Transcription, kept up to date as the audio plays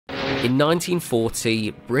In 1940,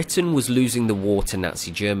 Britain was losing the war to Nazi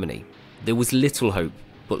Germany. There was little hope,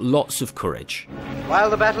 but lots of courage. While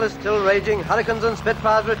the battle is still raging, Hurricanes and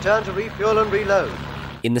Spitfires return to refuel and reload.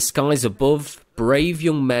 In the skies above, brave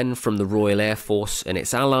young men from the Royal Air Force and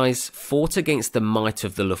its allies fought against the might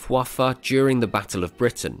of the Luftwaffe during the Battle of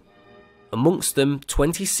Britain. Amongst them,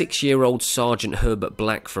 26-year-old Sergeant Herbert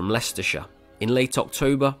Black from Leicestershire. In late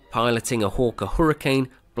October, piloting a Hawker Hurricane,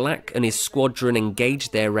 Black and his squadron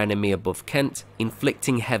engaged their enemy above Kent,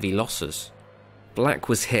 inflicting heavy losses. Black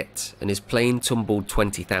was hit and his plane tumbled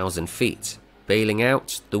 20,000 feet. Bailing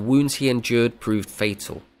out, the wounds he endured proved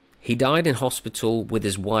fatal. He died in hospital with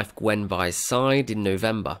his wife Gwen by his side in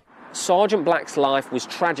November. Sergeant Black's life was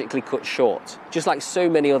tragically cut short, just like so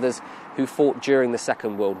many others who fought during the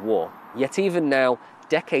Second World War. Yet even now,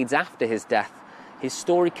 decades after his death, his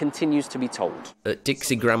story continues to be told. At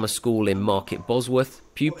Dixie Grammar School in Market Bosworth,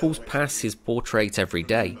 pupils pass his portrait every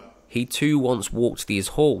day. He too once walked these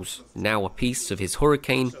halls. Now a piece of his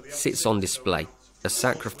Hurricane sits on display, a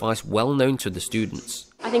sacrifice well known to the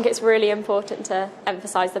students. I think it's really important to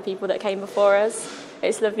emphasise the people that came before us.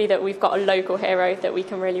 It's lovely that we've got a local hero that we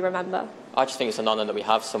can really remember. I just think it's an honour that we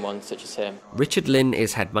have someone such as him. Richard Lynn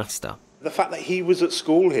is headmaster. The fact that he was at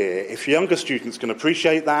school here, if younger students can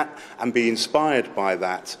appreciate that and be inspired by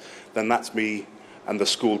that, then that's me and the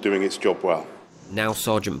school doing its job well. Now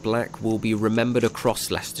Sergeant Black will be remembered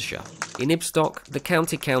across Leicestershire. In Ibstock, the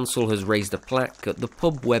County Council has raised a plaque at the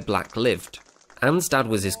pub where Black lived. Anne's dad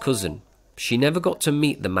was his cousin. She never got to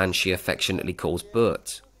meet the man she affectionately calls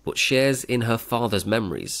Bert, but shares in her father's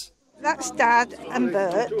memories. That's Dad and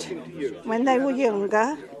Bert when they were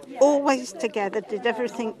younger. Always together, did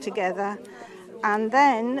everything together, and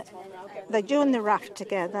then they joined the RAF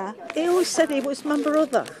together. He always said he was my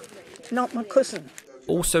brother, not my cousin.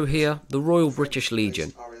 Also here, the Royal British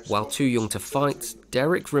Legion. While too young to fight,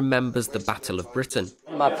 Derek remembers the Battle of Britain.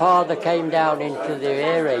 My father came down into the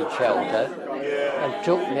air raid shelter and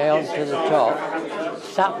took me onto the top,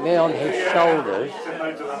 sat me on his shoulders,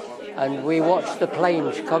 and we watched the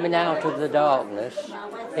planes coming out of the darkness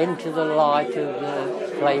into the light of the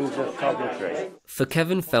flames of Coventry. For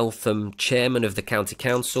Kevin Feltham, chairman of the County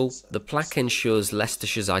Council, the plaque ensures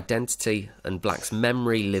Leicestershire's identity and Black's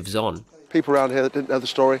memory lives on. People around here that didn't know the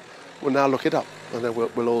story will now look it up and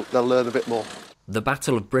they'll learn a bit more. The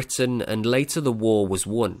Battle of Britain and later the war was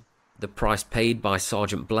won. The price paid by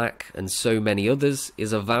Sergeant Black and so many others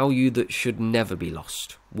is a value that should never be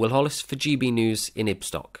lost. Will Hollis for GB News in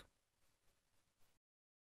Ibstock.